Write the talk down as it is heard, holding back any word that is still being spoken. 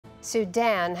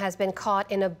Sudan has been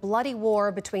caught in a bloody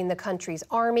war between the country's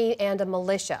army and a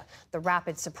militia, the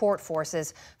Rapid Support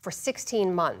Forces, for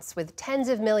 16 months, with tens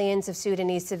of millions of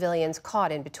Sudanese civilians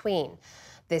caught in between.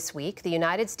 This week, the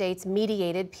United States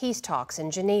mediated peace talks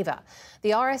in Geneva.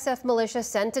 The RSF militia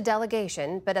sent a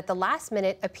delegation, but at the last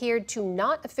minute appeared to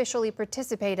not officially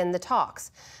participate in the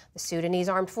talks. The Sudanese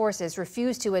armed forces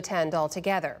refused to attend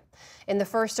altogether. In the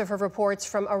first of her reports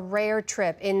from a rare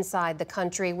trip inside the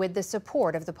country with the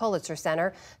support of the Pulitzer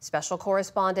Center, special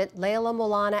correspondent Leila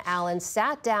Molana-Allen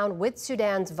sat down with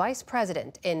Sudan's vice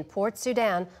president in Port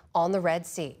Sudan on the Red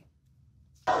Sea.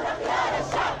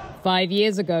 5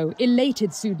 years ago,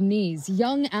 elated Sudanese,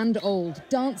 young and old,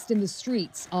 danced in the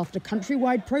streets after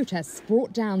countrywide protests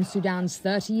brought down Sudan's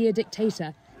 30-year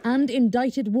dictator and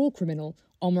indicted war criminal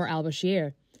Omar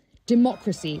al-Bashir.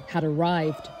 Democracy had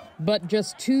arrived. But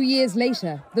just 2 years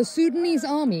later, the Sudanese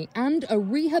army and a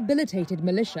rehabilitated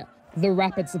militia, the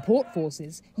Rapid Support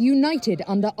Forces, united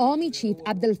under Army Chief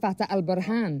Abdel Fattah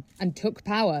al-Burhan and took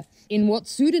power in what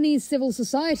Sudanese civil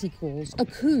society calls a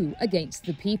coup against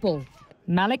the people.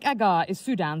 Malik Agar is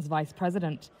Sudan's vice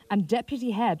president and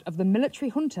deputy head of the military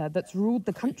junta that's ruled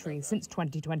the country since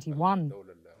 2021.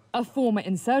 A former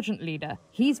insurgent leader,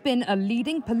 he's been a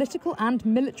leading political and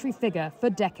military figure for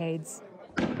decades.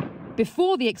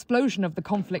 Before the explosion of the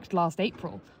conflict last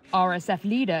April, RSF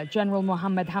leader General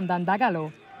Mohammed Hamdan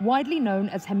Dagalo, widely known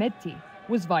as Hemedti,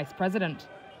 was vice president.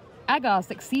 Agar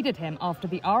succeeded him after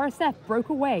the RSF broke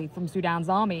away from Sudan's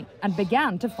army and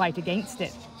began to fight against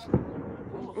it.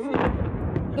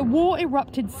 The war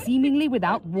erupted seemingly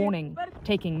without warning,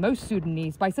 taking most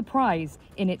Sudanese by surprise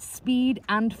in its speed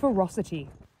and ferocity.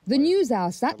 The News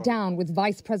Hour sat down with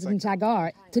Vice President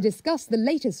Agar to discuss the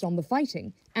latest on the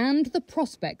fighting and the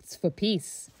prospects for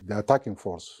peace. The attacking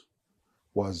force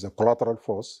was a collateral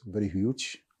force, very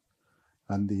huge,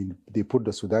 and they put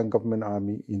the Sudan government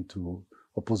army into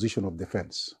a position of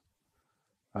defense.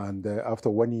 And after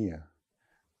 1 year,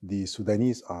 the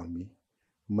Sudanese army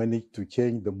managed to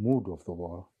change the mood of the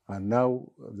war, and now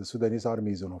the Sudanese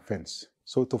army is on offense.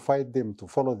 So to fight them, to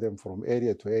follow them from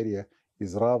area to area,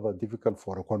 is rather difficult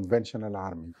for a conventional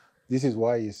army. This is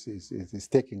why it's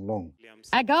taking long.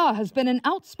 Agar has been an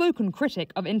outspoken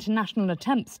critic of international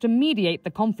attempts to mediate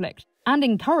the conflict and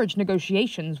encourage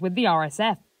negotiations with the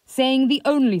RSF, saying the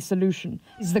only solution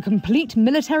is the complete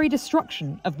military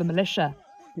destruction of the militia.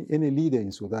 Any leader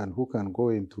in Sudan who can go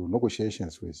into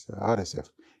negotiations with RSF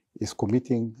is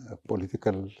committing a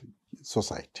political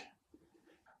suicide.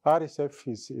 RSF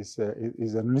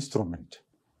is an instrument,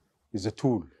 is a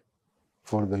tool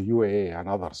for the UAA and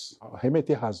others.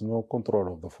 Hemedti has no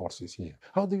control of the forces here.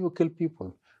 How do you kill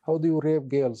people? How do you rape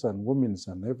girls and women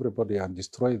and everybody and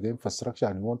destroy the infrastructure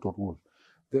and you want to rule?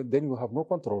 Then you have no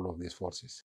control of these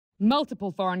forces.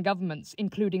 Multiple foreign governments,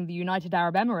 including the United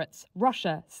Arab Emirates,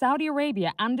 Russia, Saudi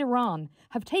Arabia and Iran,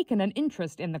 have taken an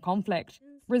interest in the conflict,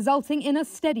 resulting in a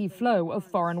steady flow of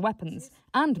foreign weapons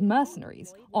and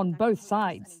mercenaries on both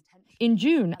sides. In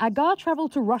June, Agar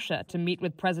traveled to Russia to meet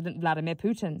with President Vladimir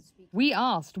Putin. We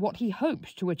asked what he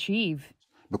hoped to achieve.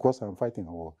 Because I'm fighting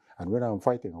a war, and when I'm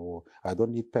fighting a war, I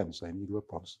don't need pens, I need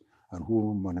weapons. And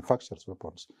who manufactures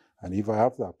weapons? And if I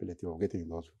have the ability of getting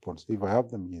those weapons, if I have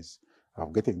the means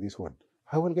of getting this one,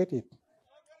 I will get it.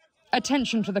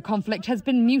 Attention to the conflict has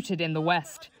been muted in the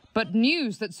West, but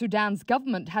news that Sudan's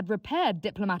government had repaired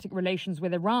diplomatic relations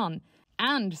with Iran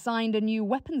and signed a new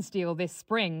weapons deal this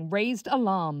spring raised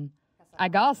alarm.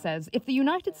 Agar says if the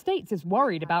United States is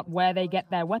worried about where they get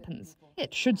their weapons,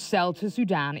 it should sell to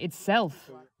Sudan itself.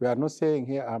 We are not saying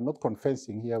here, I'm not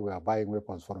confessing here we are buying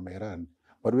weapons from Iran,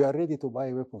 but we are ready to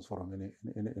buy weapons from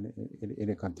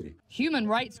any country. Human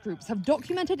rights groups have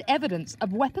documented evidence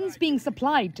of weapons being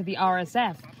supplied to the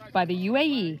RSF by the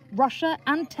UAE, Russia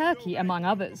and Turkey, among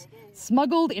others,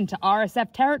 smuggled into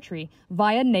RSF territory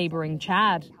via neighboring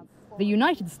Chad. The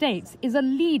United States is a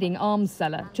leading arms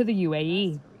seller to the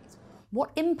UAE.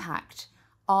 What impact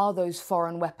are those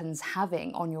foreign weapons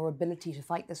having on your ability to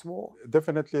fight this war?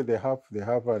 Definitely, they have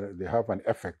an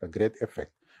effect, a great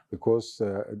effect, because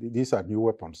these are new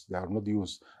weapons. They are not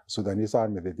used. Sudanese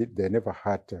army they never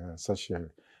had such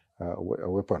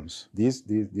weapons.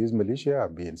 These militia are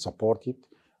being supported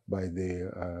by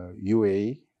the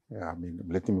UAE. I mean,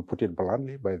 let me put it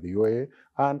bluntly, by the UAE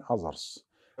and others.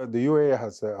 The UAE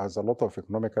has a lot of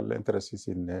economical interests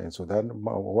in Sudan.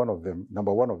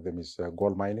 Number one of them is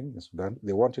gold mining in Sudan.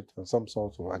 They wanted some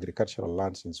sort of agricultural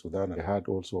lands in Sudan. They had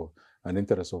also an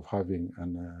interest of having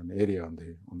an area on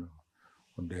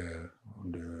the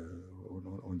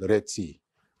Red Sea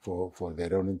for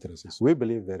their own interests. We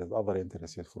believe there is other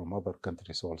interests from other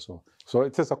countries also. So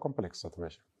it is a complex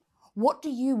situation. What do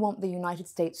you want the United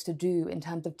States to do in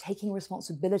terms of taking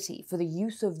responsibility for the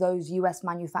use of those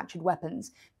US-manufactured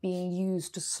weapons being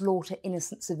used to slaughter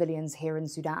innocent civilians here in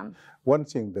Sudan? One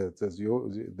thing that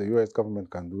the US government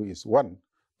can do is, one,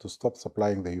 to stop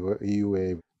supplying the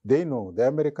EUA. They know, the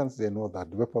Americans, they know that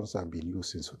weapons are being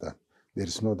used in Sudan. There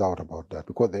is no doubt about that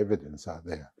because the evidence are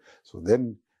there. So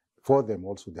then, for them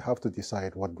also, they have to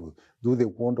decide what do they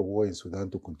want the war in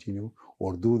Sudan to continue,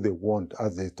 or do they want,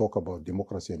 as they talk about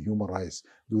democracy and human rights,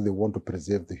 do they want to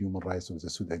preserve the human rights of the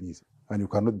Sudanese? And you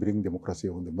cannot bring democracy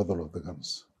on the muzzle of the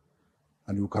guns.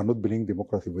 And you cannot bring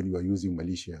democracy when you are using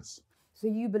militias. So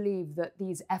you believe that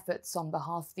these efforts on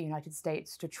behalf of the United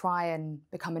States to try and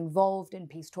become involved in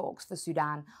peace talks for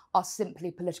Sudan are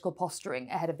simply political posturing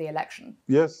ahead of the election?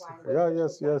 Yes,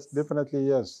 yes, definitely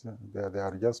yes. They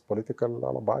are just political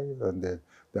alibi, and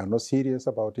they are not serious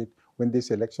about it. When these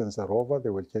elections are over,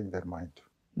 they will change their mind.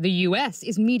 The US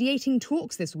is mediating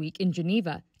talks this week in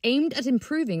Geneva aimed at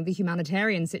improving the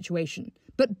humanitarian situation.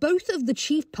 But both of the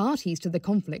chief parties to the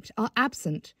conflict are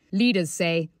absent. Leaders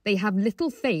say they have little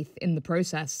faith in the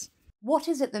process. What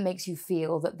is it that makes you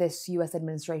feel that this US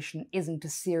administration isn't a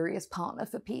serious partner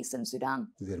for peace in Sudan?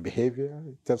 Their behavior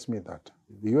tells me that.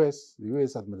 The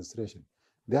US administration,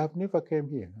 they have never came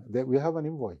here. We have an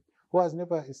envoy who has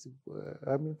never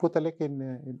put a leg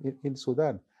in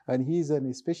Sudan. And he's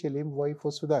a special envoy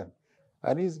for Sudan.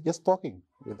 And he's just talking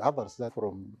with others that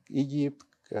from Egypt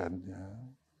and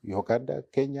Uganda,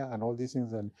 Kenya, and all these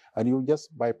things. And you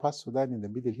just bypass Sudan in the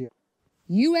middle here.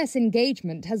 US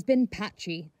engagement has been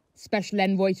patchy. Special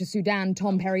Envoy to Sudan,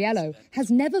 Tom Perriello, has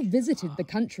never visited the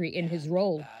country in his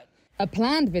role. A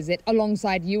planned visit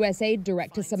alongside USAID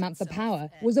Director Samantha Power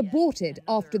was aborted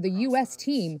after the US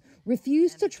team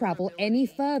refused to travel any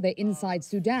further inside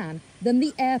Sudan than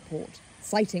the airport,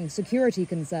 citing security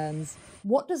concerns.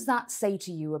 What does that say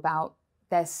to you about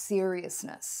their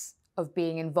seriousness of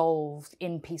being involved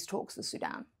in peace talks with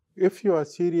Sudan? If you are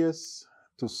serious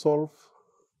to solve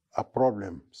a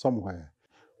problem somewhere,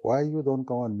 why you don't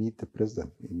go and meet the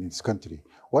president in his country?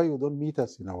 Why you don't meet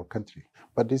us in our country?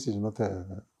 But this is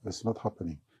it's not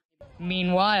happening.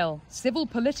 Meanwhile, civil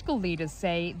political leaders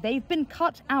say they've been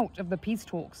cut out of the peace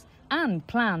talks and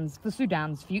plans for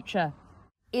Sudan's future.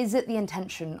 Is it the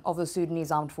intention of the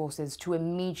Sudanese armed forces to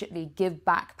immediately give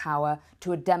back power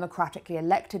to a democratically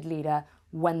elected leader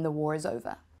when the war is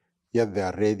over? Yet they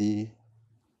are ready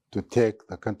to take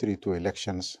the country to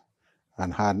elections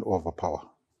and hand over power.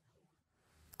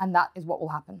 And that is what will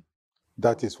happen?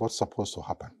 That is what's supposed to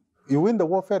happen. You win the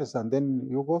war first, and then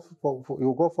you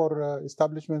go for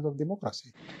establishment of democracy.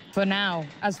 For now,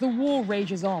 as the war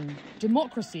rages on,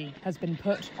 democracy has been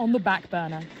put on the back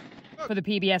burner. For the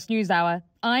PBS News Hour,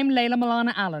 I'm Leila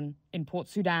Molana-Allen in Port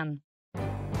Sudan.